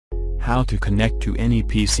how to connect to any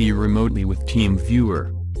PC remotely with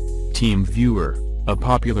TeamViewer. TeamViewer, a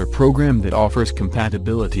popular program that offers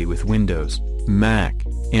compatibility with Windows, Mac,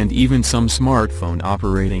 and even some smartphone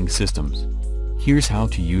operating systems. Here's how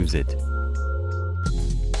to use it.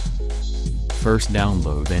 First,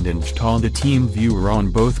 download and install the TeamViewer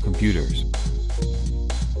on both computers.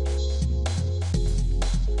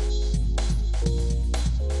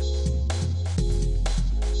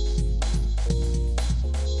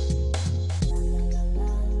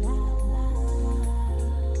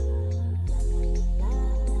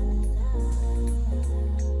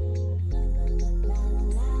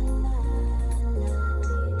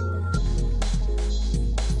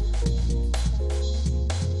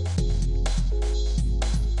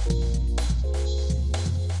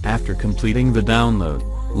 After completing the download,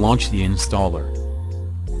 launch the installer.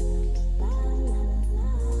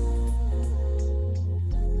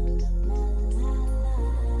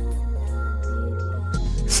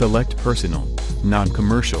 Select Personal,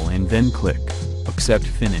 Non-Commercial and then click Accept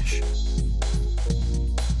Finish.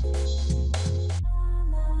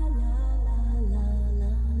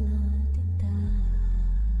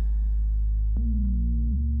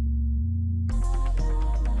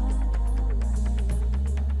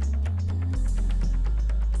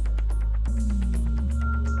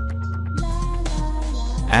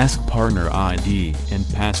 Ask partner ID and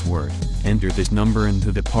password. Enter this number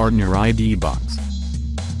into the partner ID box.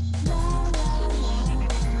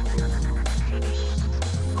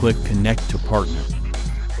 Click Connect to Partner.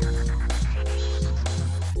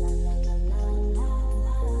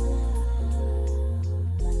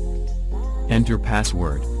 Enter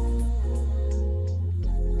password.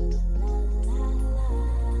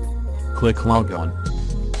 Click Log On.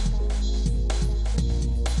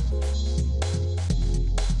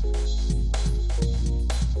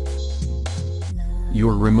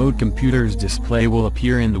 Your remote computer's display will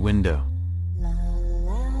appear in the window.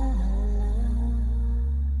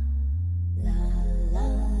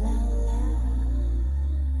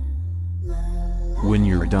 When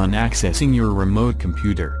you're done accessing your remote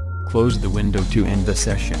computer, close the window to end the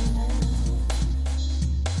session.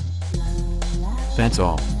 That's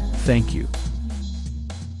all. Thank you.